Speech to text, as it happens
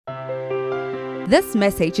This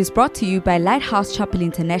message is brought to you by Lighthouse Chapel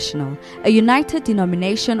International, a united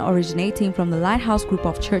denomination originating from the Lighthouse Group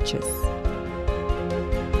of Churches.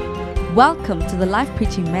 Welcome to the live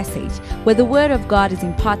preaching message, where the Word of God is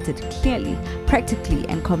imparted clearly, practically,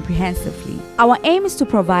 and comprehensively. Our aim is to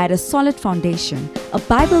provide a solid foundation, a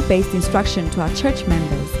Bible-based instruction to our church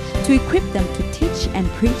members to equip them to teach and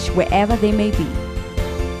preach wherever they may be.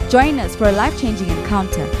 Join us for a life-changing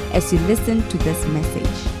encounter as you listen to this message.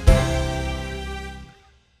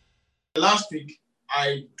 Last week,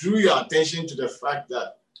 I drew your attention to the fact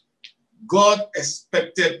that God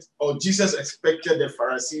expected, or Jesus expected, the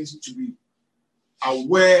Pharisees to be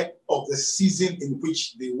aware of the season in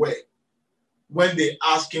which they were. When they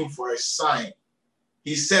asked him for a sign,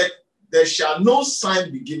 he said, "There shall no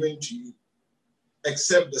sign be given to you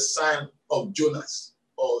except the sign of Jonas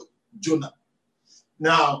or Jonah."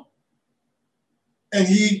 Now, and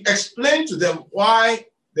he explained to them why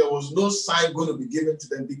there was no sign going to be given to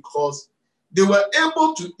them, because they were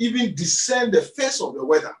able to even discern the face of the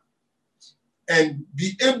weather and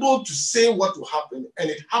be able to say what will happen, and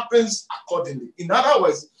it happens accordingly. In other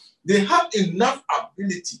words, they have enough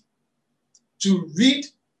ability to read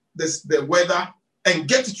the weather and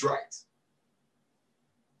get it right.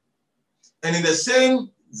 And in the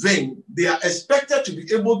same vein, they are expected to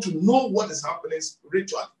be able to know what is happening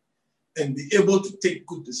spiritually and be able to take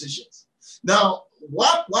good decisions. Now,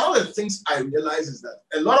 one of the things I realize is that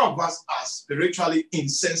a lot of us are spiritually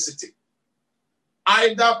insensitive.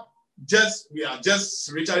 Either we are just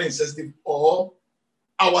spiritually insensitive, or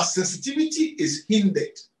our sensitivity is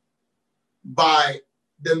hindered by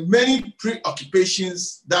the many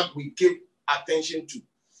preoccupations that we give attention to.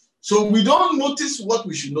 So we don't notice what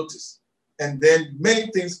we should notice, and then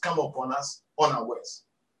many things come upon us unawares.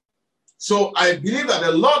 So I believe that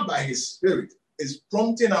the Lord, by His Spirit, is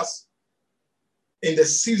prompting us in the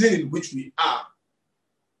season in which we are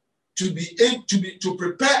to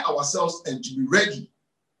prepare ourselves and to be ready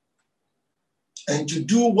and to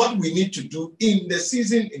do what we need to do in the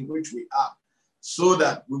season in which we are, so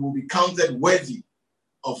that we will be counted worthy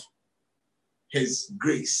of His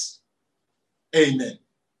grace. Amen.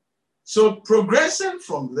 So progressing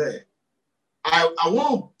from there, I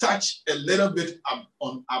want to touch a little bit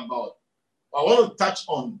on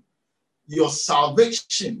your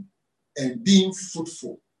salvation and being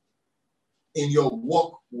fruitful in your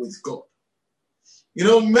walk with God. You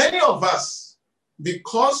know, many of us,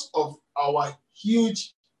 because of our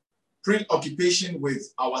huge preoccupation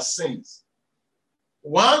with our sins,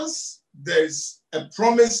 once there's a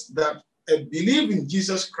promise that a belief in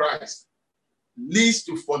Jesus Christ leads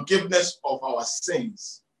to forgiveness of our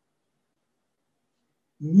sins,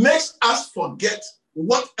 makes us forget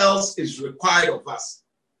what else is required of us.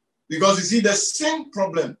 Because you see, the sin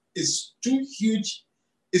problem is too huge,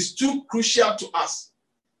 is too crucial to us.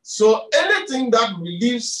 So anything that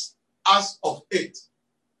relieves us of it,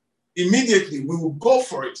 immediately we will go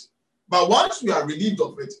for it. But once we are relieved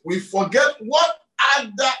of it, we forget what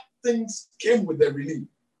other things came with the relief.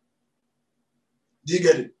 Do you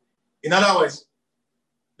get it? In other words,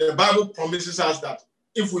 the Bible promises us that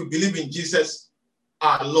if we believe in Jesus,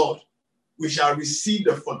 our Lord, we shall receive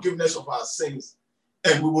the forgiveness of our sins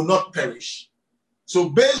and we will not perish. So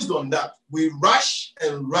based on that, we rush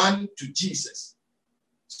and run to Jesus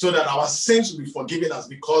so that our sins will be forgiven us,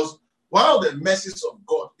 because one of the mercies of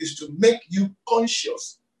God is to make you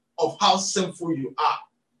conscious of how sinful you are,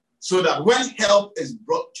 so that when help is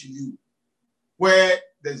brought to you, where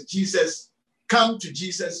there's Jesus, come to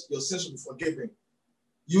Jesus, your sins will be forgiven.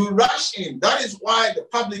 You rush in. That is why the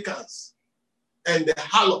publicans and the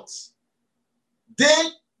harlots, they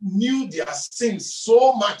knew their sins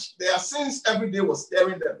so much. Their sins every day was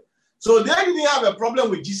staring them. So they didn't have a problem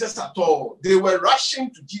with Jesus at all. They were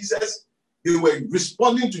rushing to Jesus. They were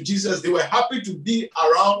responding to Jesus. They were happy to be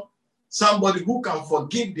around somebody who can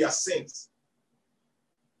forgive their sins.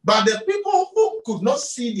 But the people who could not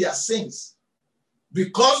see their sins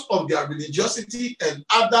because of their religiosity and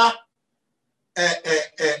other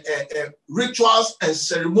rituals and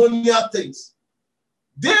ceremonial things,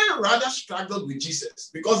 they rather struggled with Jesus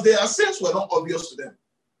because their sins were not obvious to them.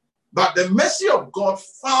 But the mercy of God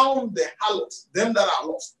found the harlots, them that are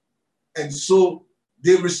lost. And so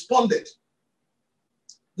they responded.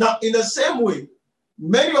 Now, in the same way,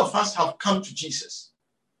 many of us have come to Jesus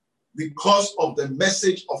because of the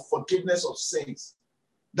message of forgiveness of sins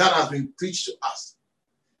that has been preached to us.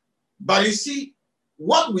 But you see,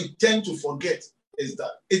 what we tend to forget is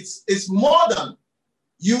that it's more than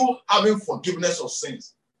you having forgiveness of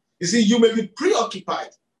sins. You see, you may be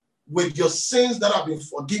preoccupied with your sins that have been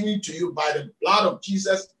forgiven to you by the blood of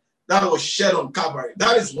Jesus that was shed on Calvary.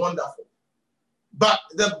 That is wonderful. But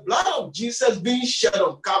the blood of Jesus being shed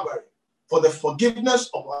on Calvary for the forgiveness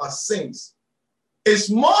of our sins is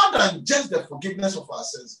more than just the forgiveness of our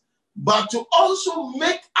sins, but to also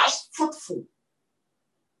make us fruitful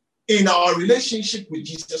in our relationship with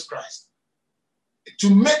Jesus Christ.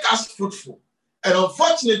 To make us fruitful. And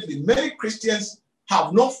unfortunately, many Christians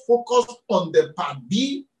have not focused on the part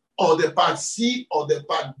B or the part C or the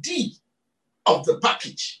part D of the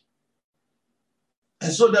package.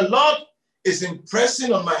 And so the Lord is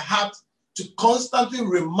impressing on my heart to constantly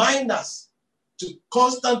remind us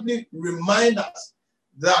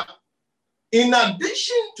that in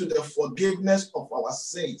addition to the forgiveness of our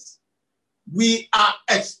sins, we are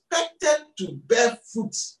expected to bear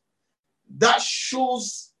fruits that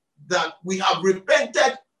shows that we have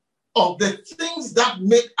repented of the things that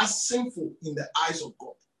make us sinful in the eyes of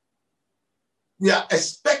God. We are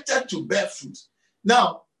expected to bear fruit.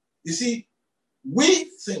 Now, you see, we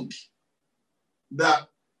think that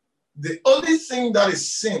the only thing that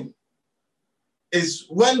is sin is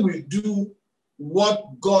when we do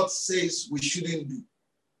what God says we shouldn't do.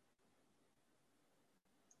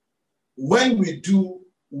 When we do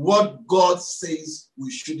what God says we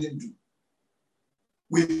shouldn't do.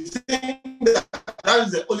 We think that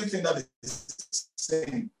is the only thing that is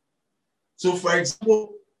sin. So, for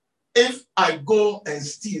example, if I go and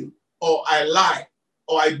steal, or I lie,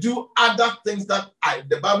 or I do other things that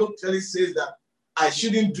the Bible clearly says that I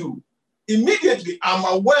shouldn't do, immediately I'm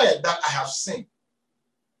aware that I have sinned.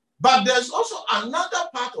 But there's also another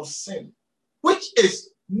part of sin, which is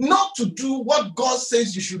not to do what God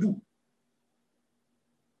says you should do.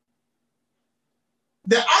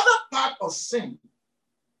 The other part of sin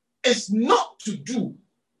is not to do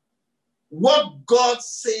what God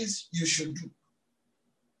says you should do.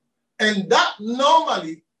 And that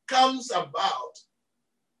normally comes about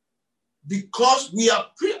because we are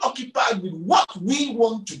preoccupied with what we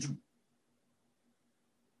want to do.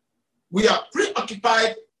 We are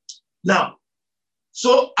preoccupied now.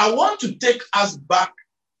 So I want to take us back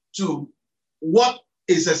to what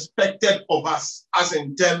is expected of us as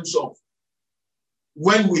in terms of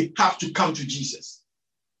when we have to come to Jesus.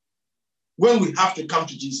 When we have to come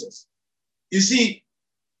to Jesus. You see,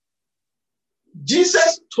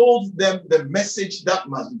 Jesus told them the message that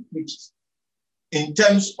must be preached in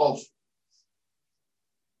terms of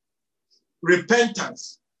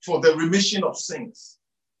repentance for the remission of sins.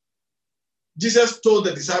 Jesus told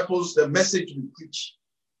the disciples the message we preach.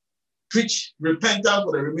 Preach repentance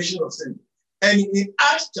for the remission of sins. And in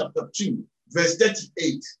Acts chapter 2, verse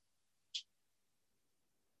 38,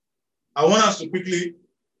 I want us to quickly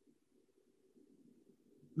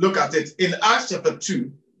look at it. In Acts chapter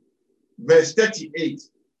 2, verse 38,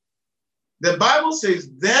 the Bible says,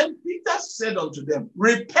 Then Peter said unto them,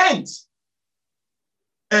 Repent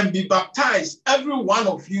and be baptized, every one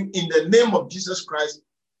of you, in the name of Jesus Christ,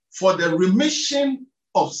 for the remission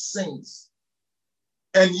of sins,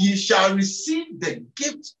 and ye shall receive the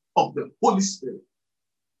gift of the Holy Spirit.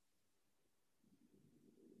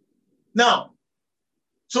 Now,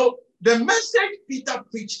 so the message Peter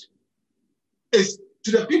preached is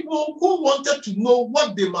to the people who wanted to know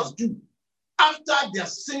what they must do after their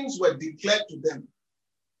sins were declared to them,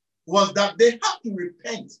 was that they have to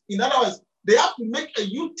repent. In other words, they have to make a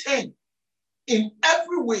U-turn in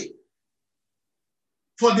every way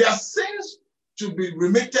for their sins to be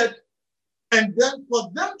remitted, and then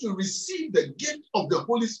for them to receive the gift of the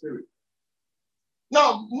Holy Spirit.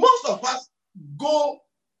 Now, most of us go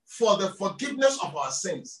for the forgiveness of our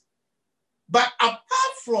sins. But apart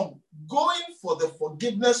from going for the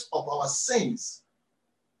forgiveness of our sins,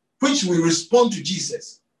 which we respond to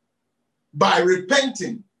Jesus by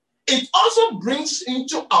repenting, it also brings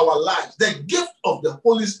into our lives the gift of the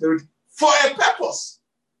Holy Spirit for a purpose.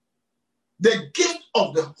 The gift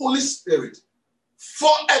of the Holy Spirit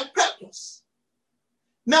for a purpose.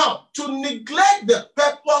 Now, to neglect the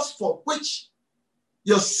purpose for which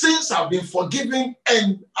your sins have been forgiven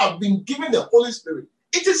and have been given the Holy Spirit,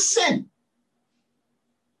 it is sin.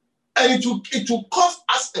 And it will cost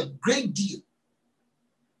us a great deal.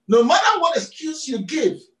 No matter what excuse you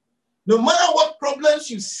give, no matter what problems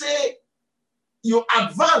you say, you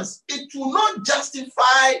advance, it will not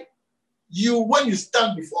justify you when you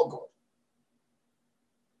stand before God.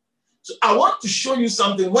 So I want to show you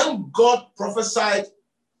something. When God prophesied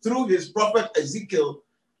through his prophet Ezekiel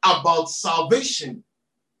about salvation,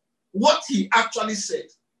 what he actually said.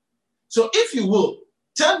 So if you will,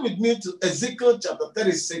 turn with me to Ezekiel chapter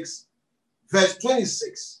 36, verse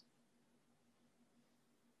 26.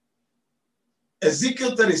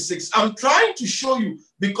 Ezekiel 36. I'm trying to show you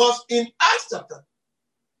because in Acts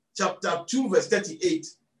chapter 2, verse 38,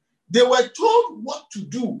 They were told what to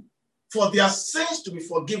do for their sins to be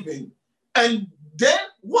forgiven, and then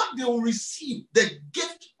what they will receive, the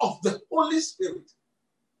gift of the Holy Spirit.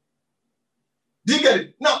 Do you get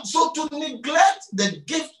it? Now, so to neglect the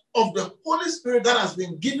gift of the Holy Spirit that has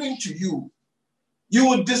been given to you, you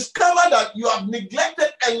will discover that you have neglected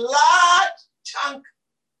a large chunk,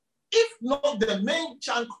 if not the main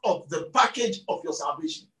chunk of the package of your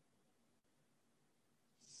salvation.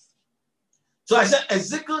 So I said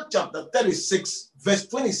Ezekiel chapter 36, verse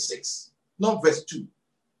 26, not verse 2.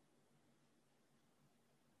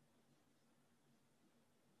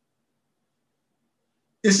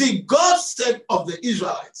 You see, God said of the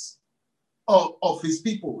Israelites, of his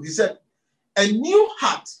people, he said, a new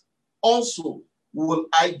heart also will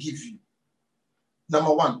I give you.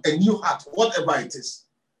 Number one, a new heart, whatever it is.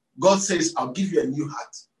 God says, I'll give you a new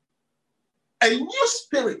heart. A new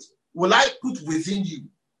spirit will I put within you.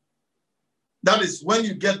 That is when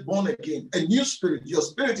you get born again. A new spirit, your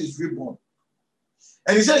spirit is reborn.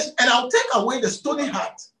 And he says, and I'll take away the stony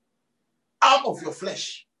heart out of your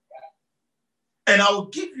flesh. And I will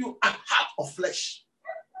give you a heart of flesh.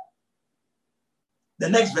 The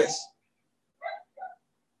next verse.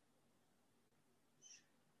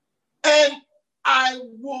 And I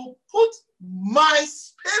will put my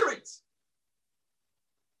spirit.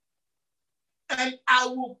 And I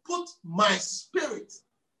will put my spirit.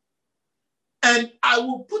 And I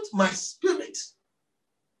will put my spirit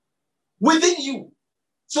within you.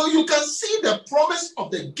 So you can see the promise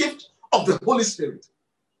of the gift of the Holy Spirit.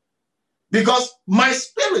 Because my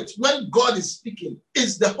spirit, when God is speaking,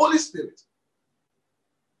 is the Holy Spirit.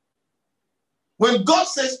 When God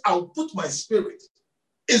says, I will put my spirit,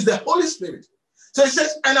 is the Holy Spirit. So he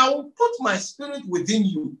says, and I will put my spirit within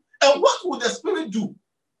you. And what will the Spirit do?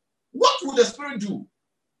 What will the Spirit do?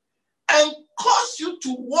 And cause you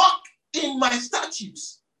to walk in my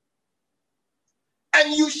statutes.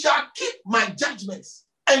 And you shall keep my judgments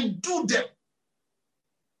and do them.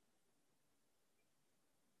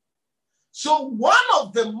 So one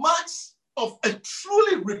of the marks of a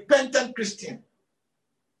truly repentant Christian,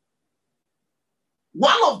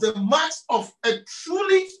 one of the marks of a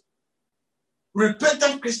truly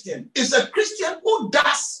repentant Christian is a Christian who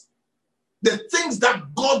does the things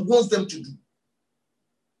that God wants them to do.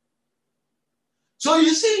 So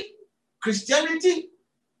you see, Christianity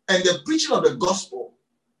and the preaching of the gospel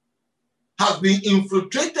have been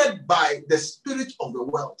infiltrated by the spirit of the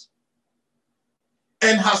world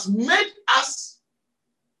and has made us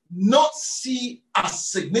not see as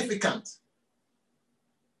significant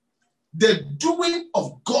the doing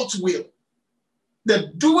of God's will,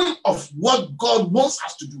 the doing of what God wants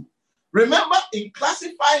us to do. Remember, in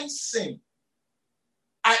classifying sin,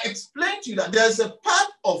 I explained to you that there's a part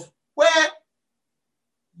of where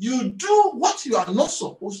you do what you are not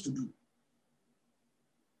supposed to do.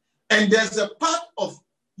 And there's a part of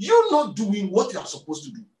you not doing what you are supposed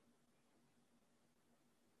to do.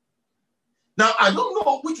 Now, I don't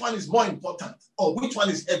know which one is more important or which one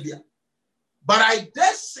is heavier, but I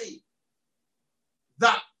dare say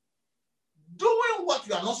that doing what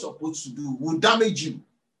you are not supposed to do will damage you.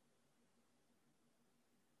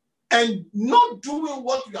 And not doing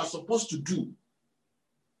what you are supposed to do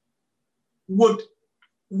would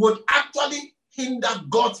actually hinder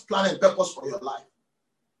God's plan and purpose for your life.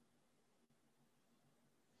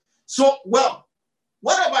 So, well,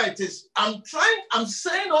 whatever it is, I'm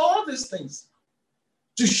saying all these things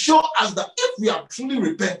to show us that if we are truly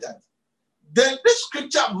repentant, then this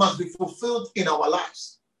scripture must be fulfilled in our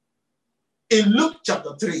lives. In Luke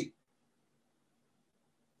chapter 3,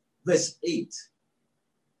 verse 8.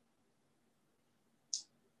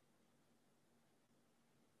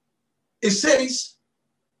 It says,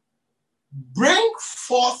 bring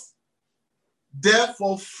forth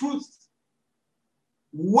therefore fruit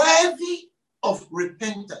worthy of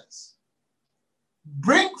repentance.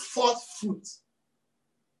 Bring forth fruit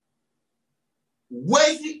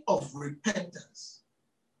worthy of repentance.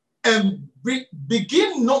 And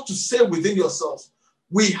begin not to say within yourselves,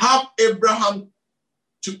 we have Abraham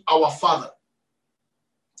to our father.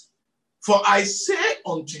 For I say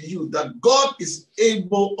unto you that God is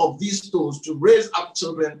able of these stones to raise up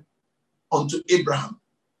children unto Abraham.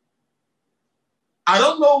 I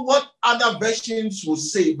don't know what other versions will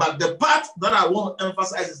say, but the part that I want to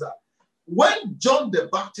emphasize is that when John the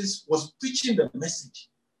Baptist was preaching the message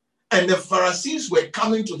and the Pharisees were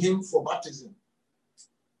coming to him for baptism,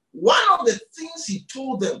 one of the things he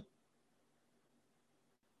told them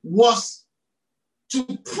was to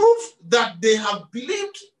prove that they have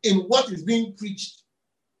believed in what is being preached,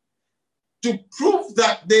 to prove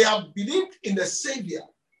that they have believed in the Savior.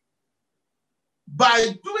 by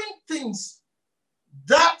doing things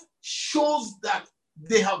that shows that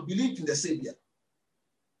they have believed in the Savior.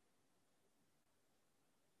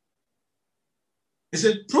 He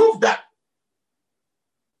said, prove that.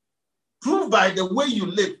 Prove by the way you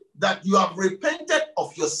live that you have repented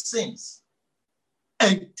of your sins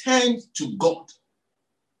and turned to God.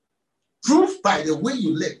 Prove by the way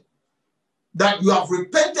you live that you have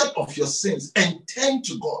repented of your sins and turned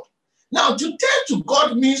to God. Now, to turn to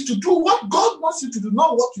God means to do what God wants you to do,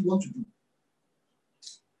 not what you want to do.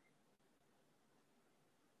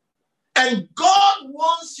 And God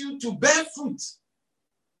wants you to bear fruit.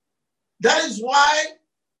 That is why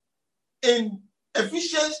in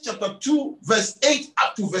Ephesians chapter 2, verse 8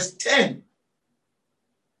 up to verse 10,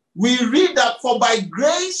 we read that for by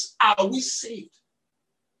grace are we saved,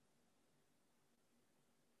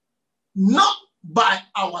 not by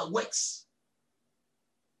our works,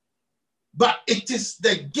 but it is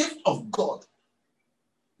the gift of God,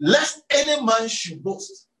 lest any man should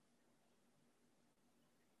boast.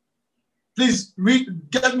 Please read,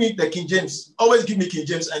 give me the King James. Always give me King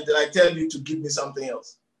James until I tell you to give me something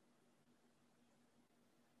else.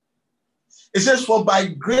 It says, for by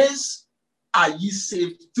grace are ye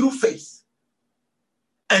saved through faith,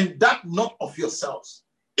 and that not of yourselves.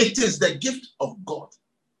 It is the gift of God,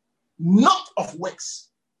 not of works,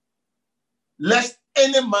 lest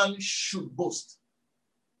any man should boast.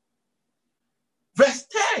 Verse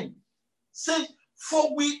 10 says,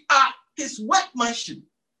 for we are his workmanship,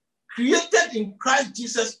 created in Christ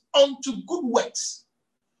Jesus unto good works,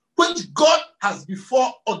 which God has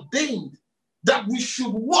before ordained that we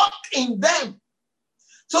should walk in them.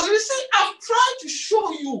 So you see, I've tried to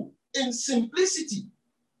show you in simplicity,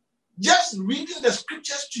 just reading the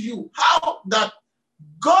scriptures to you, how that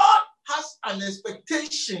God has an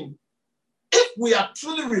expectation if we are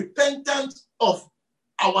truly repentant of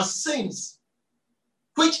our sins,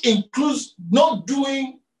 which includes not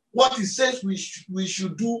doing what he says we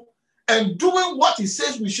should do and doing what he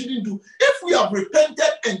says we shouldn't do. If we have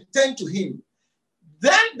repented and turned to him,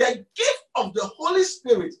 then the gift of the Holy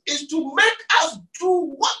Spirit is to make us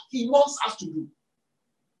do what he wants us to do.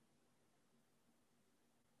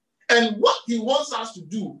 And what he wants us to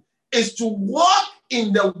do is to walk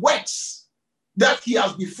in the works that he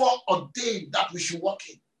has before ordained that we should walk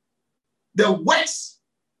in. The works,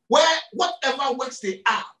 where whatever works they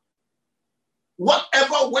are,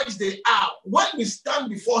 when we stand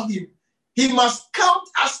before him, he must count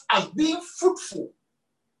us as being fruitful.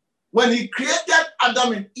 When he created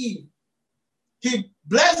Adam and Eve, he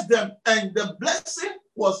blessed them, and the blessing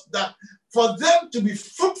was that for them to be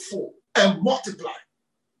fruitful and multiply.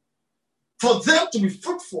 For them to be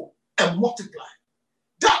fruitful and multiply.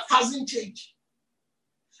 That hasn't changed.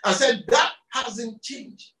 I said that hasn't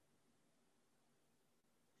changed.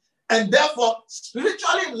 And therefore,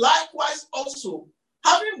 spiritually, likewise also,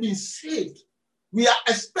 having been saved, we are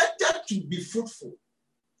expected to be fruitful.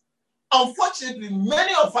 Unfortunately,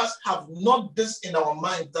 many of us have not this in our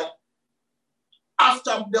mind, that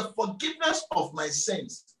after the forgiveness of my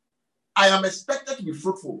sins, I am expected to be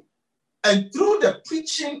fruitful. And through the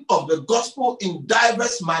preaching of the gospel in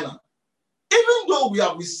diverse manner, even though we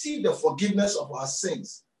have received the forgiveness of our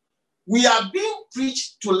sins, we are being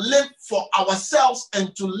preached to live for ourselves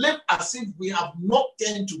and to live as if we have not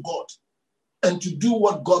turned to God and to do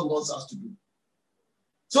what God wants us to do.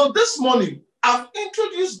 So this morning, I've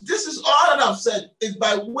introduced, this is all that I've said, is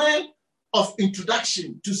by way of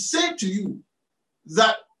introduction to say to you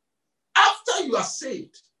that after you are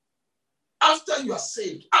saved, after you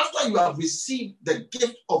have received the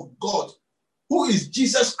gift of God, who is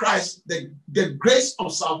Jesus Christ, the grace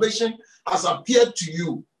of salvation has appeared to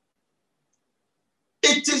you,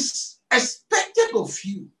 it is expected of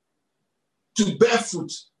you to bear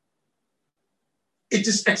fruit. It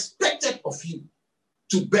is expected of you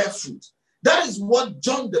to bear fruit. That is what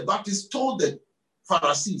John the Baptist told the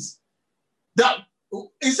Pharisees. That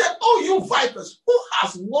he said, oh, you vipers, who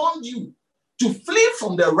has warned you to flee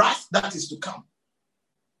from the wrath that is to come?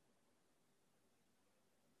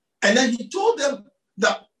 And then he told them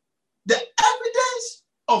that the evidence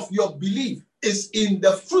of your belief is in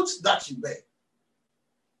the fruit that you bear.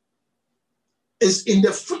 Is in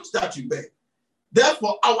the fruit that you bear.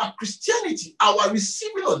 Therefore, our Christianity, our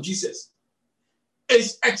receiving of Jesus,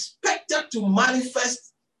 is expected to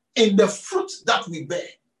manifest in the fruit that we bear.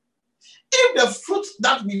 If the fruit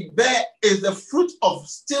that we bear is the fruit of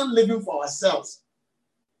still living for ourselves,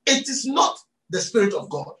 it is not the Spirit of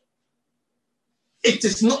God. It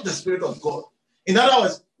is not the Spirit of God. In other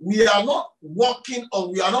words, we are not walking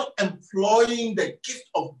or we are not employing the gift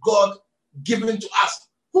of God given to us,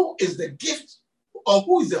 who is the gift or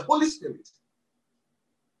who is the Holy Spirit.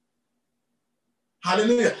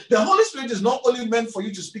 Hallelujah. The Holy Spirit is not only meant for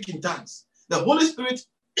you to speak in tongues. The Holy Spirit,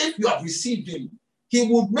 if you have received him, he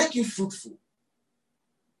will make you fruitful.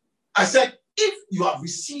 I said, if you have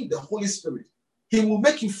received the Holy Spirit, he will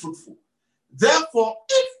make you fruitful. Therefore,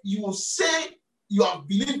 if you say you have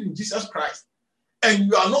believed in Jesus Christ and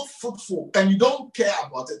you are not fruitful and you don't care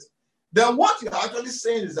about it, then what you're actually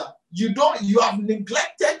saying is that you have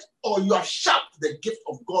neglected or you have sharped the gift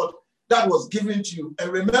of God that was given to you.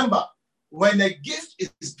 And remember, when a gift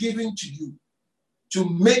is given to you to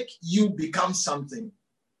make you become something,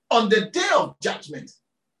 on the day of judgment,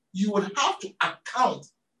 you would have to account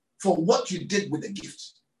for what you did with the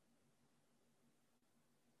gift.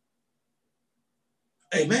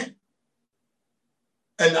 Amen.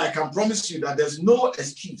 And I can promise you that there's no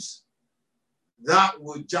excuse that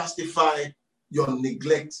will justify your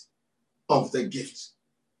neglect of the gift.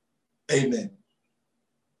 Amen.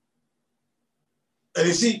 And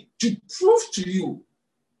you see, to prove to you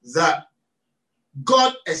that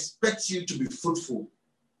God expects you to be fruitful,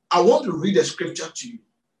 I want to read a scripture to you.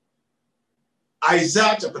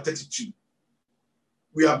 Isaiah chapter 32.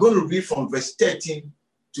 We are going to read from verse 13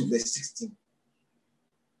 to verse 16.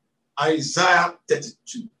 Isaiah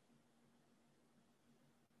 32,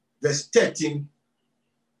 verse 13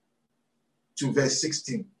 to verse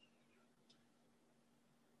 16.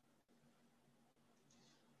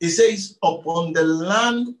 It says, upon the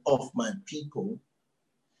land of my people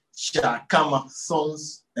shall come up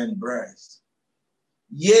sons and breasts.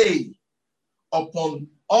 Yea, upon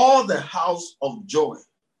all the house of joy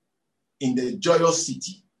in the joyous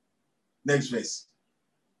city. Next verse.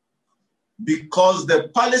 Because the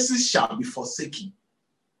palaces shall be forsaken,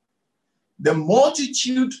 the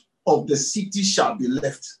multitude of the city shall be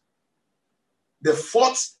left. The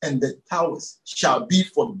forts and the towers shall be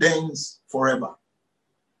for dens forever.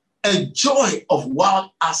 A joy of wild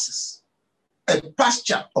asses, a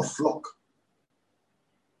pasture of flock.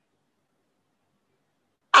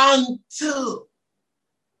 Until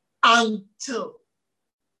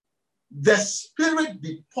the Spirit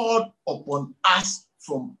be poured upon us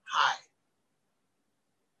from high,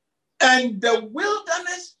 and the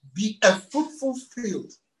wilderness be a fruitful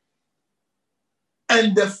field,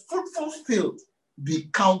 and the fruitful field be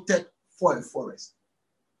counted for a forest.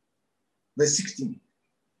 Verse 16.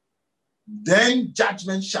 Then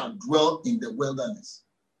judgment shall dwell in the wilderness,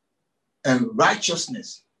 and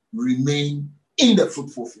righteousness remain in the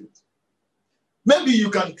fruitful field. Maybe you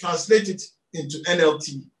can translate it into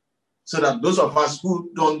NLT so that those of us who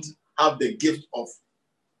don't have the gift of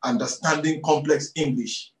understanding complex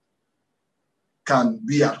English can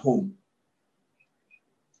be at home.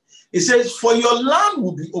 It says, for your land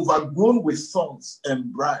will be overgrown with thorns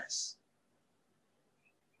and briars.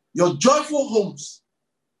 Your joyful homes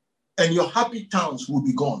and your happy towns will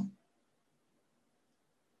be gone.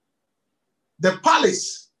 The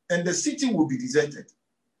palace and the city will be deserted,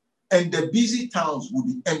 and the busy towns will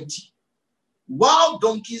be empty. Wild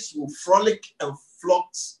donkeys will frolic, and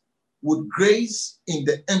flocks would graze in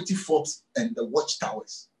the empty forts and the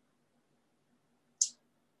watchtowers.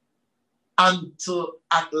 Until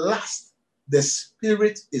at last the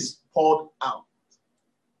Spirit is poured out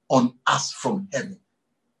on us from heaven.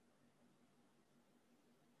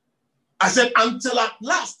 I said, until at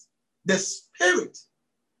last the Spirit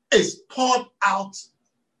is poured out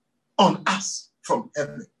on us from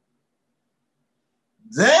heaven.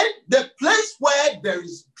 Then the place where there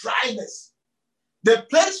is dryness, the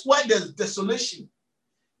place where there's desolation,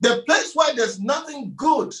 the place where there's nothing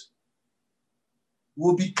good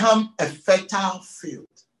will become a fertile field.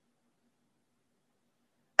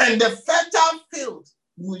 And the fertile field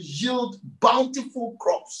will yield bountiful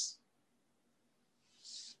crops.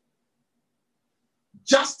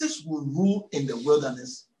 Justice will rule in the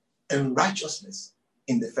wilderness and righteousness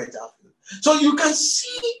in the fertile field. So you can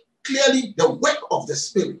see clearly the work of the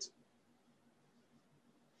Spirit.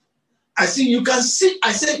 I said you can see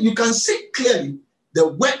clearly the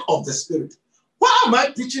work of the Spirit. Why am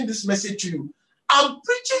I preaching this message to you? I'm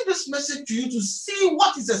preaching this message to you to see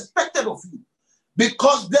what is expected of you,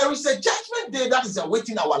 because there is a judgment day that is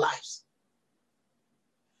awaiting our lives.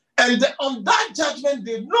 And on that judgment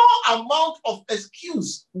day, no amount of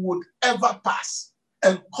excuse would ever pass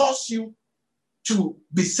and cause you to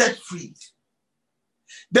be set free.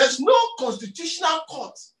 There's no constitutional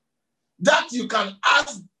court that you can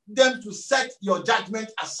ask them to set your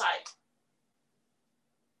judgment aside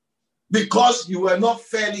because you were not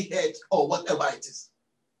fairly heard or whatever it is.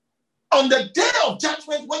 On the day of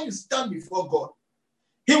judgment, when you stand before God,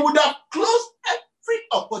 he would have closed every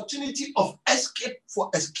opportunity of escape for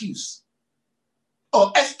excuse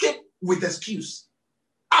or escape with excuse.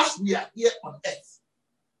 as we are here on earth.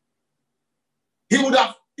 He would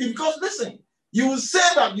have, because listen, you will say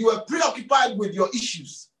that you were preoccupied with your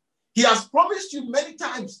issues. He has promised you many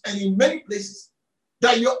times and in many places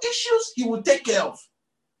that your issues he will take care of.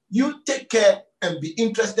 You take care and be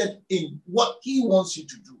interested in what he wants you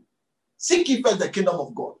to do. Seek ye first the kingdom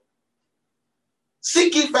of God.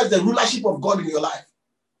 Seek ye first the rulership of God in your life.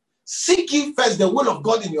 Seek ye first the will of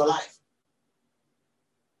God in your life.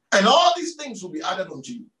 And all these things will be added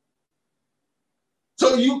unto you.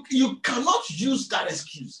 So you cannot use that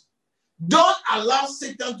excuse. Don't allow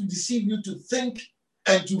Satan to deceive you to think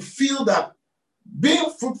and to feel that being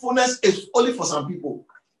fruitfulness is only for some people.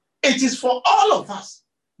 It is for all of us.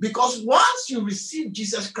 Because once you receive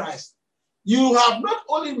Jesus Christ, you have not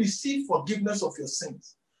only received forgiveness of your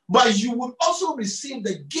sins, but you will also receive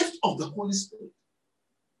the gift of the Holy Spirit.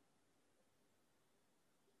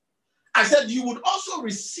 I said you would also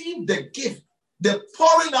receive the gift, the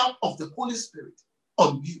pouring out of the Holy Spirit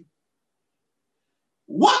on you.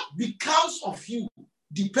 What becomes of you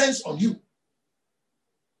depends on you.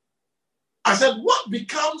 I said what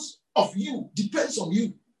becomes of you depends on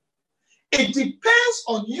you. It depends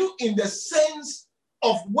on you in the sense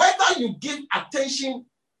of whether you give attention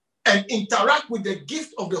and interact with the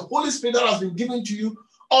gift of the Holy Spirit that has been given to you,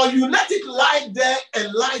 or you let it lie there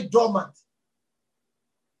and lie dormant.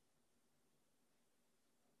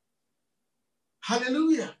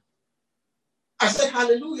 Hallelujah. I said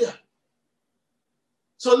hallelujah.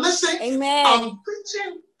 So listen, Amen. I'm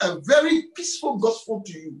preaching a very peaceful gospel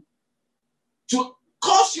to you to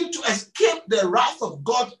cause you to escape the wrath of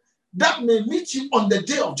God that may meet you on the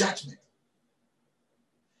day of judgment.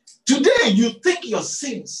 Today, you think your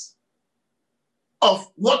sins of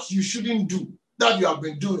what you shouldn't do, that you have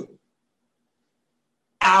been doing,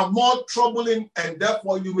 are more troubling, and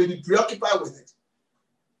therefore you may be preoccupied with it.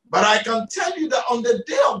 But I can tell you that on the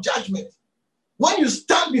day of judgment, when you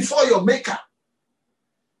stand before your Maker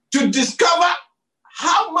to discover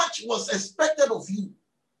how much was expected of you,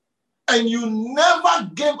 and you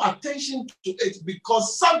never gave attention to it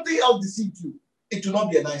because something else deceived you, it will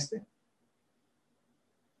not be a nice thing.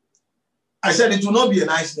 I said it will not be a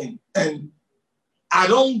nice thing. And I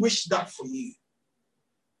don't wish that for you.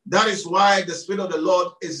 That is why the Spirit of the Lord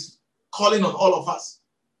is calling on all of us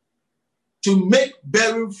to make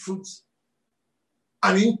bearing fruit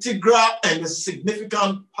an integral and a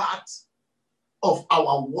significant part of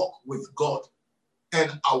our walk with God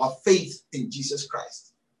and our faith in Jesus Christ.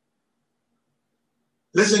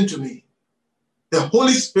 Listen to me. The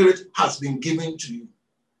Holy Spirit has been given to you.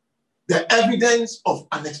 The evidence of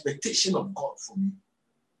an expectation of God from you.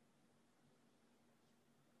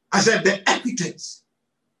 I said the evidence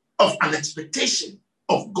of an expectation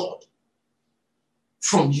of God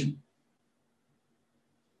from you.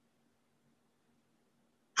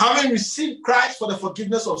 Having received Christ for the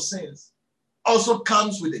forgiveness of sins also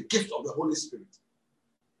comes with the gift of the Holy Spirit.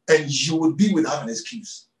 And you will be without an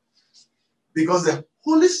excuse. Because the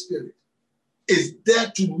Holy Spirit is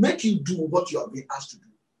there to make you do what you have been asked to do.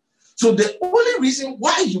 So the only reason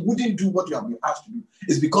why you wouldn't do what you have been asked to do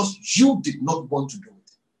is because you did not want to do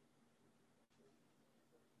it.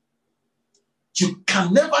 You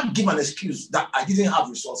can never give an excuse that I didn't have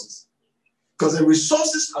resources. Because the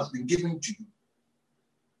resources has been given to you.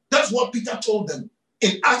 That's what Peter told them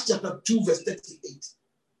in Acts chapter 2, verse 38.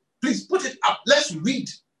 Please put it up. Let's read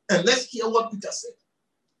and let's hear what Peter said.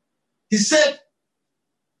 He said,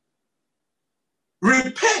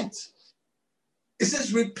 repent. It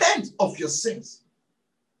says, repent of your sins.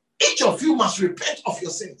 Each of you must repent of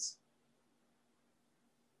your sins.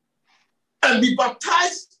 And be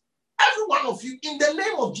baptized, every one of you, in the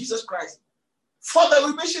name of Jesus Christ, for the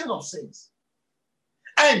remission of sins.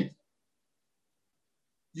 And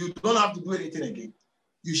you don't have to do anything again.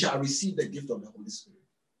 You shall receive the gift of the Holy Spirit.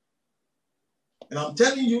 And I'm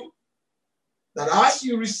telling you that as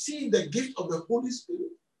you receive the gift of the Holy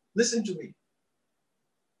Spirit, listen to me,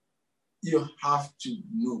 you have to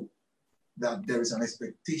know that there is an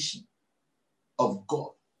expectation of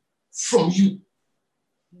God from you.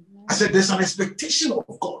 I said there's an expectation of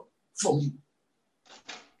God from you.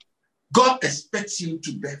 God expects you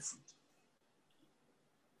to bear fruit.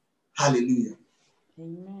 Hallelujah.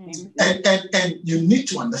 Amen. And you need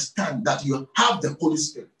to understand that you have the Holy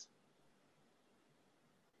Spirit.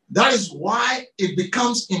 That is why it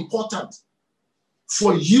becomes important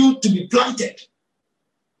for you to be planted.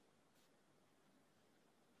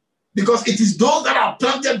 Because it is those that are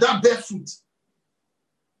planted that bear fruit.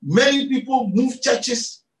 Many people move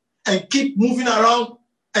churches and keep moving around,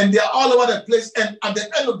 and they are all over the place. And at the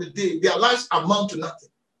end of the day, their lives amount to nothing.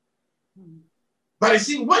 But you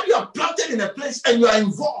see, when you are planted in a place and you are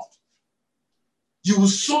involved, you will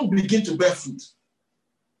soon begin to bear fruit.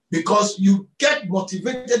 Because you get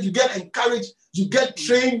motivated, you get encouraged, you get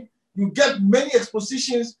trained, you get many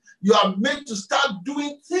expositions, you are made to start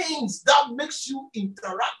doing things that makes you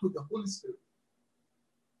interact with the Holy Spirit.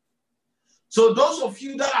 So those of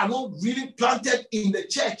you that are not really planted in the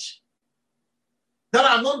church, that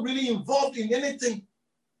are not really involved in anything,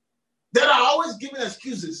 that are always giving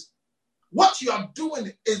excuses, what you are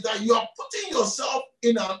doing is that you are putting yourself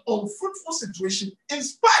in an unfruitful situation in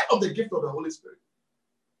spite of the gift of the Holy Spirit.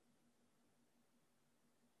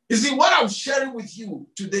 You see, what I'm sharing with you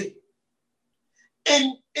today,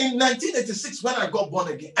 in 1986, when I got born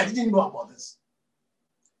again, I didn't know about this.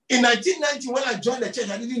 In 1990, when I joined the church,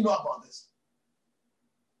 I didn't know about this.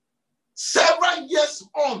 Several years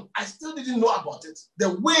on, I still didn't know about it.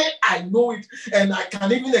 The way I know it, and I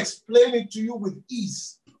can even explain it to you with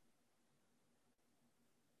ease.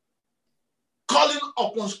 Calling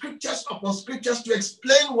upon scriptures to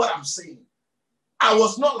explain what I'm saying. I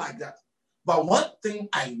was not like that. But one thing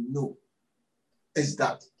I know is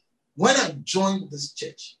that when I joined this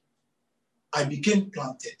church, I became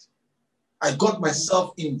planted. I got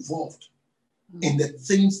myself involved in the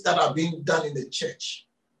things that are being done in the church.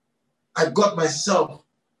 I got myself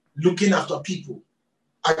looking after people.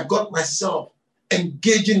 I got myself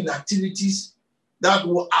engaging in activities that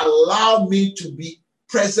will allow me to be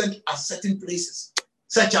present at certain places,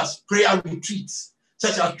 such as prayer retreats,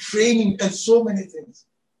 such as training, and so many things.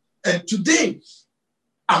 And today,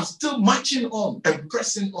 I'm still marching on and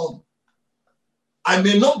pressing on. I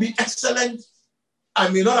may not be excellent. I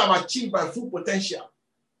may not have achieved my full potential.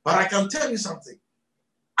 But I can tell you something.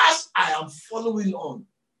 As I am following on,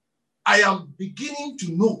 I am beginning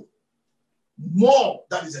to know more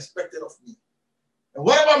that is expected of me. And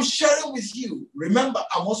whatever I'm sharing with you, remember,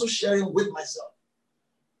 I'm also sharing with myself.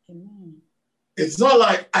 Amen. It's not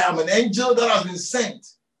like I am an angel that has been sent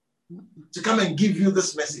to come and give you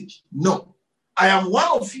this message. No, I am one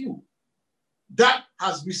of you that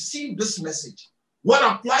has received this message. What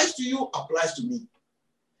applies to you applies to me.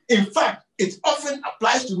 In fact, it often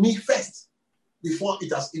applies to me first before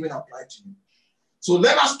it has even applied to you. So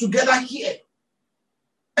let us together here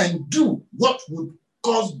and do what would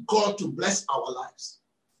cause God to bless our lives.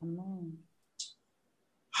 Amen.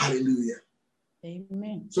 Hallelujah.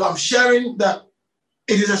 Amen. So I'm sharing that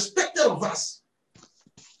it is expected of us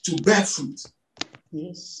to bear fruit.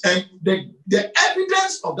 Yes. And the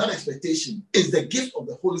evidence of that expectation is the gift of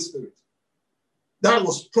the Holy Spirit that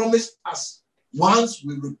was promised us once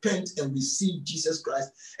we repent and receive Jesus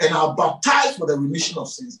Christ and are baptized for the remission of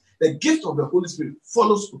sins. The gift of the Holy Spirit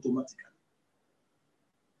follows automatically.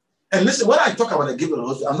 And listen, when I talk about the gift of the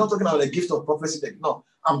Holy Spirit, I'm not talking about the gift of prophecy. No,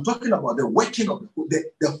 I'm talking about the working of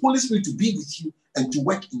the Holy Spirit to be with you and to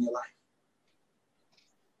work in your life.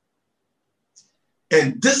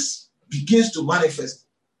 And this begins to manifest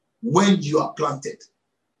when you are planted.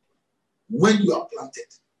 When you are planted.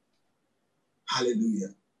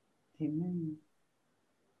 Hallelujah. Amen.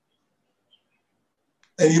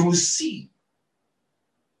 And you will see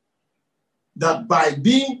that by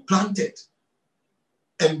being planted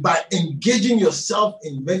and by engaging yourself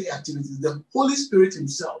in many activities, the Holy Spirit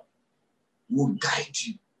himself will guide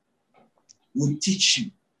you, will teach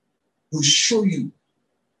you, will show you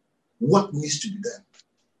what needs to be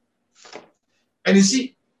done. And you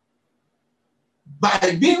see,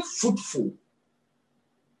 by being fruitful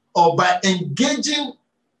or by engaging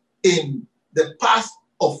in the path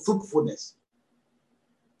of fruitfulness,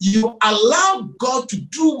 you allow God to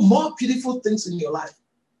do more beautiful things in your life,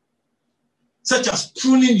 such as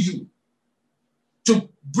pruning you to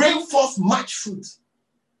bring forth much fruit.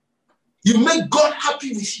 You make God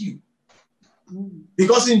happy with you.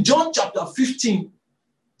 Because in John chapter 15,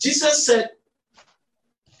 Jesus said,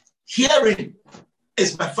 herein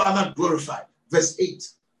is my Father glorified. Verse 8.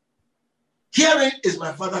 Herein is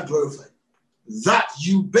my Father glorified, that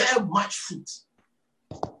you bear much fruit,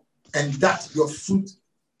 and that your fruit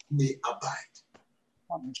may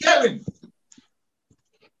abide. Herein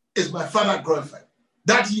is my Father glorified,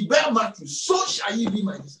 that ye bear much fruit, so shall ye be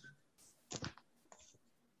my disciples.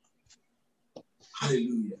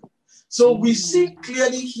 Hallelujah. So we see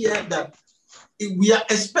clearly here that we are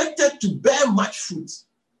expected to bear much fruit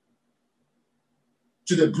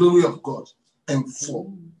to the glory of God and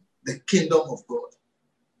for the kingdom of God.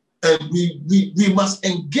 And we must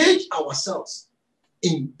engage ourselves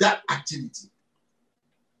in that activity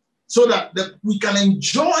so that we can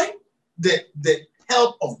enjoy the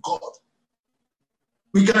help of God.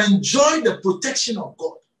 We can enjoy the protection of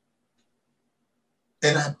God.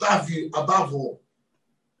 And above all,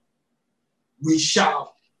 we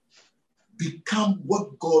shall become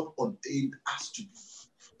what God ordained us to be.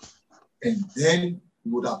 And then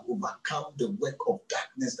we would have overcome the work of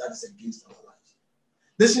darkness that is against our lives.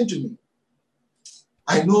 Listen to me.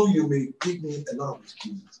 I know you may give me a lot of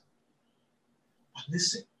excuses. But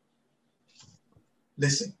listen.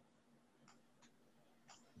 Listen.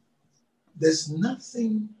 There's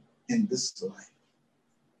nothing in this life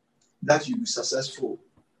that you'll be successful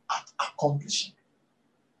at accomplishing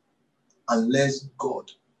unless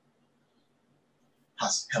God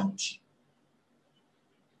has helped you.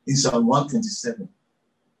 In Psalm 127,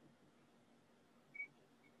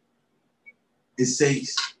 it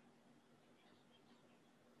says,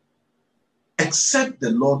 except the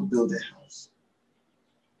Lord build a house,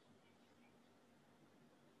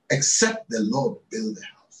 except the Lord build a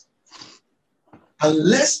house,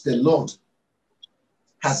 unless the Lord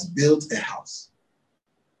has built a house,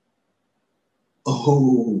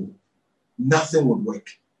 oh, nothing would work.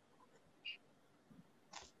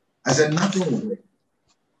 I said nothing would work.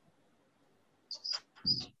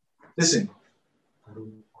 Listen,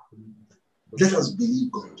 let us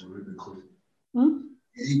believe God.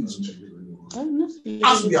 Believe us.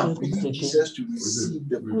 As we have believed Jesus to receive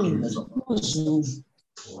the forgiveness of our sins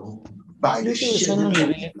by the shedding of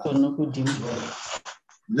His blood,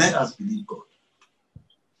 let us believe God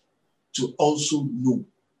to also know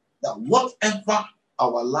that whatever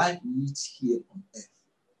our life needs here on earth,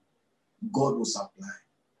 God will supply.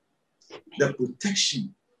 The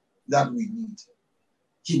protection that we need,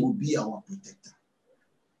 He will be our protector.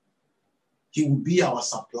 He will be our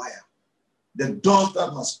supplier. The doors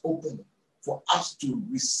that must open for us to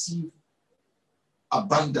receive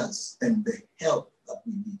abundance and the help that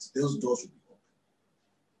we need, those doors will be open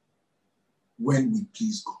when we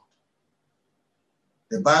please God.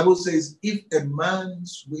 The Bible says, if a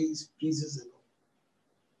man's ways pleases the Lord,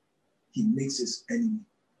 He makes his enemy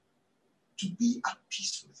to be at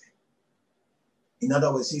peace with him. In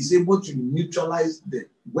other words, He's able to neutralize the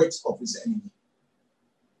works of his enemy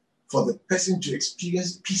for the person to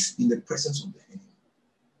experience peace in the presence of the enemy.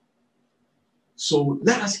 So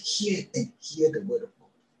let us hear and hear the word of God.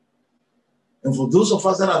 And for those of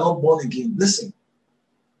us that are not born again, listen.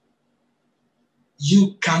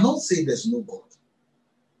 You cannot say there's no God.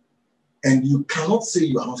 And you cannot say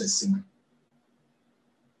you are not a sinner.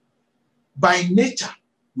 By nature,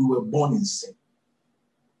 we were born in sin.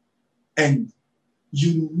 And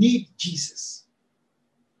you need Jesus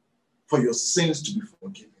for your sins to be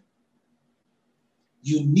forgiven.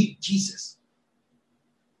 You need Jesus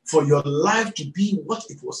for your life to be what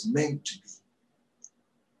it was meant to be.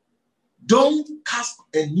 Don't cast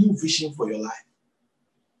a new vision for your life,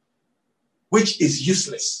 which is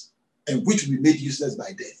useless and which will be made useless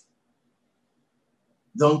by death.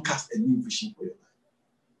 Don't cast a new vision for your life.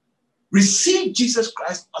 Receive Jesus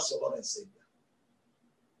Christ as your Lord and Savior.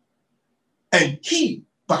 And He,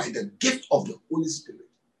 by the gift of the Holy Spirit,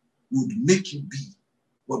 would make you be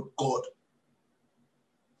what God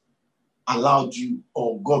allowed you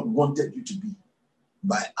or God wanted you to be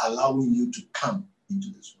by allowing you to come into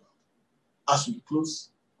this world. As we close,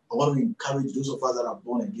 I want to encourage those of us that are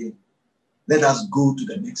born again. Let us go to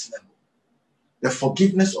the next level. The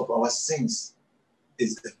forgiveness of our sins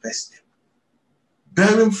is the first step.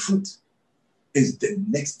 Bearing fruit is the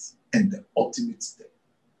next and the ultimate step.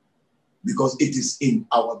 Because it is in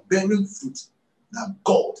our bearing fruit that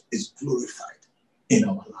God is glorified in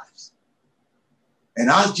our lives. And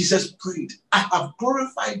as Jesus prayed, I have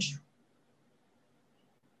glorified you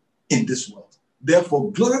in this world.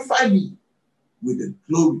 Therefore, glorify me with the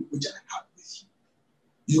glory which I have with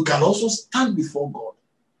you. You can also stand before God.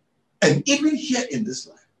 And even here in this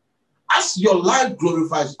life, as your life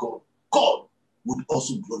glorifies God, God would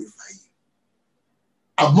also glorify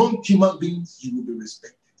you. Among human beings, you will be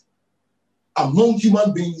respected. Among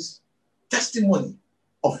human beings, testimony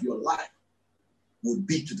of your life will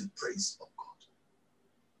be to the praise of God.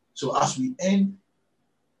 So as we end,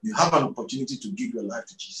 you have an opportunity to give your life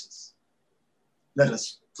to Jesus. Let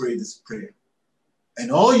us pray this prayer.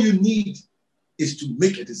 And all you need is to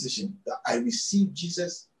make a decision that I receive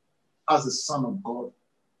Jesus as the Son of God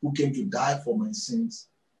who came to die for my sins,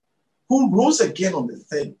 who rose again on the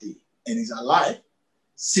third day and is alive,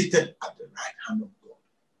 seated at the right hand of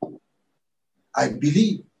God. I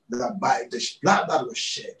believe that by the blood that was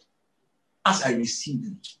shed, as I receive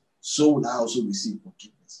Him, so will I also receive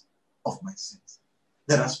forgiveness of my sins.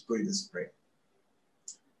 Let us pray this prayer.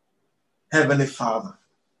 Heavenly Father,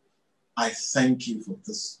 I thank you for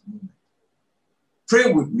this moment.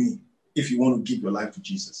 Pray with me if you want to give your life to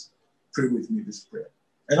Jesus. Pray with me this prayer.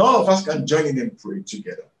 And all of us can join in and pray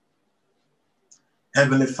together.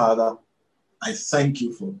 Heavenly Father, I thank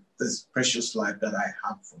you for this precious life that I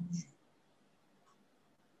have from you.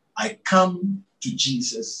 I come to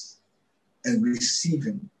Jesus and receive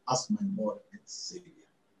him as my Lord and Savior.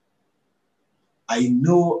 I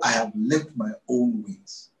know I have lived my own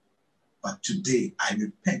ways, but today I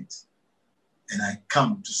repent and I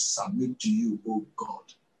come to submit to you, O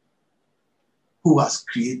God, who has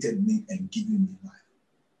created me and given me life.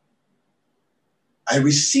 I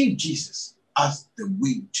receive Jesus as the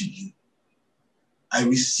way to you. I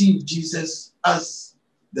receive Jesus as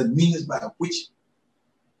the means by which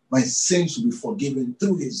my sins will be forgiven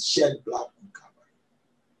through his shed blood on Calvary.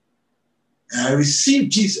 And I receive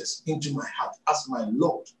Jesus into my heart as my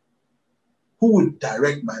Lord, who will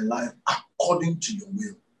direct my life according to your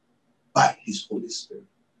will by his Holy Spirit.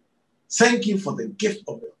 Thank you for the gift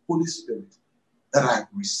of the Holy Spirit that I have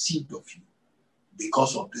received of you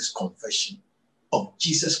because of this confession of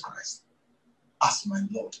Jesus Christ as my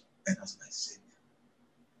Lord and as my Savior.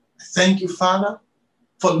 I thank you, Father,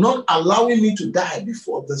 for not allowing me to die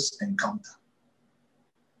before this encounter.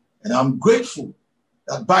 And I'm grateful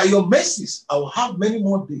that by your mercies, I will have many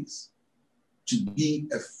more days to be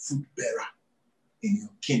a fruit bearer in your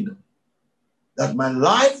kingdom, that my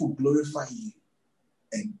life will glorify you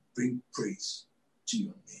and bring praise to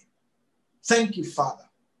your name. Thank you, Father,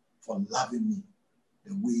 for loving me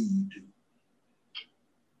the way you do.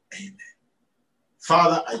 Amen.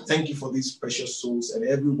 Father, I thank you for these precious souls and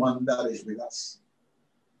everyone that is with us.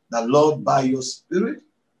 That, Lord, by your Spirit,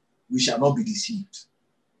 we shall not be deceived,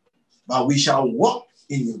 but we shall walk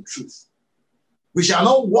in your truth. We shall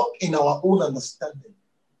not walk in our own understanding,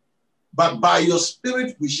 but by your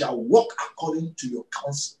Spirit, we shall walk according to your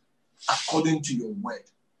counsel, according to your word,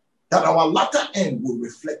 that our latter end will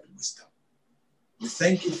reflect wisdom. We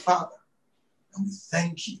thank you, Father, and we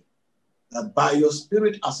thank you that by your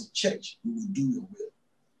Spirit as a church, we will do your will.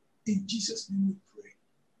 In Jesus' name we pray.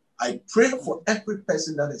 I pray for every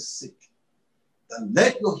person that is sick, that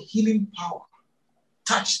let your healing power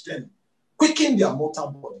touch them, quicken their mortal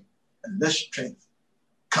body, and let strength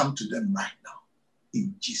come to them right now.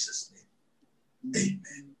 In Jesus' name,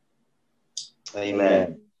 amen.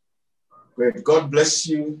 Amen. Great. God bless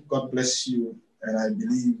you. God bless you. And I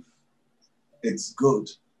believe it's good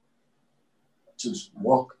to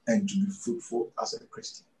walk and to be fruitful as a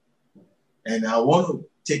Christian. And I want to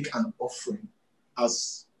take an offering,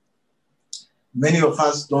 as many of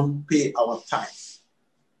us don't pay our tithe,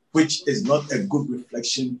 which is not a good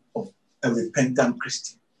reflection of a repentant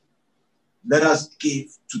Christian. Let us give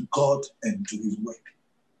to God and to his work.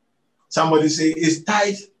 Somebody say, is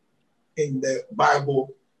tithe in the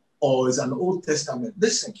Bible or is an Old Testament?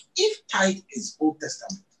 Listen, if tithe is Old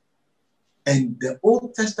Testament, and the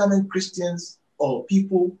Old Testament Christians or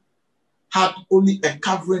people had only a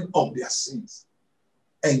covering of their sins,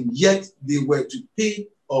 and yet they were to pay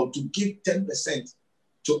or to give 10%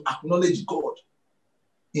 to acknowledge God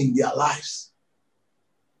in their lives,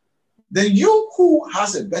 then you who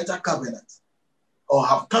has a better covenant or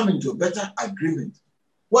have come into a better agreement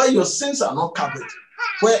where your sins are not covered,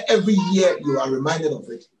 where every year you are reminded of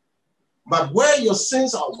it, but where your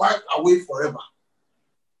sins are wiped away forever,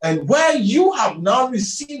 and where you have now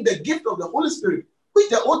received the gift of the Holy Spirit, which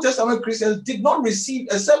the Old Testament Christians did not receive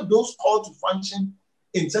except those called to function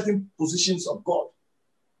in certain positions of God,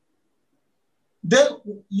 then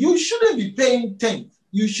you shouldn't be paying 10th.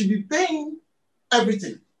 You should be paying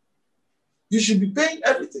everything. You should be paying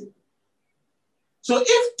everything. So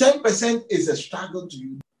if 10% is a struggle to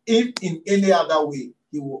you, if in any other way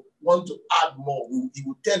he will want to add more, he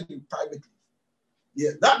will tell you privately.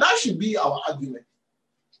 Yeah, that should be our argument.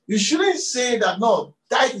 You shouldn't say that, no,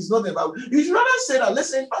 tithe is not about. You should rather say that,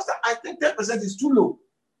 listen, Pastor, I think 10% is too low.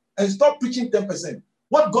 And stop preaching 10%.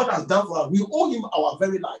 What God has done for us, we owe him our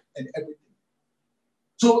very life and everything.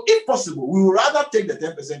 So if possible, we would rather take the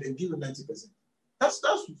 10% and give him 90%.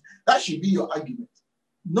 That should be your argument,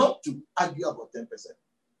 not to argue about 10%.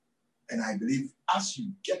 And I believe as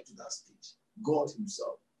you get to that stage, God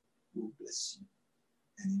himself will bless you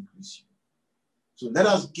and increase you. So let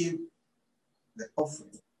us give the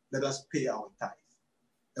offering. Let us pay our tithe.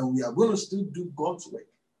 And we are going to still do God's work.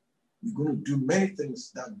 We're going to do many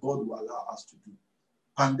things that God will allow us to do.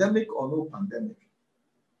 Pandemic or no pandemic,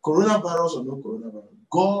 coronavirus or no coronavirus,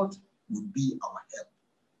 God will be our help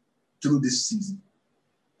through this season.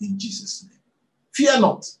 In Jesus' name. Fear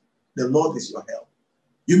not, the Lord is your help.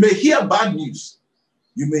 You may hear bad news.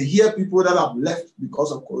 You may hear people that have left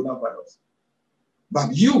because of coronavirus.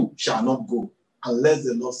 But you shall not go unless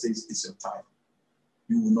the Lord says it's your time.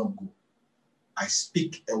 You will not go. I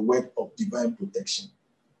speak a word of divine protection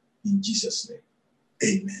in Jesus' name.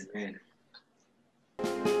 Amen. Amen.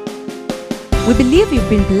 We believe you've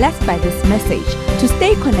been blessed by this message. To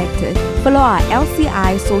stay connected, follow our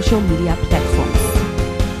LCI social media platforms.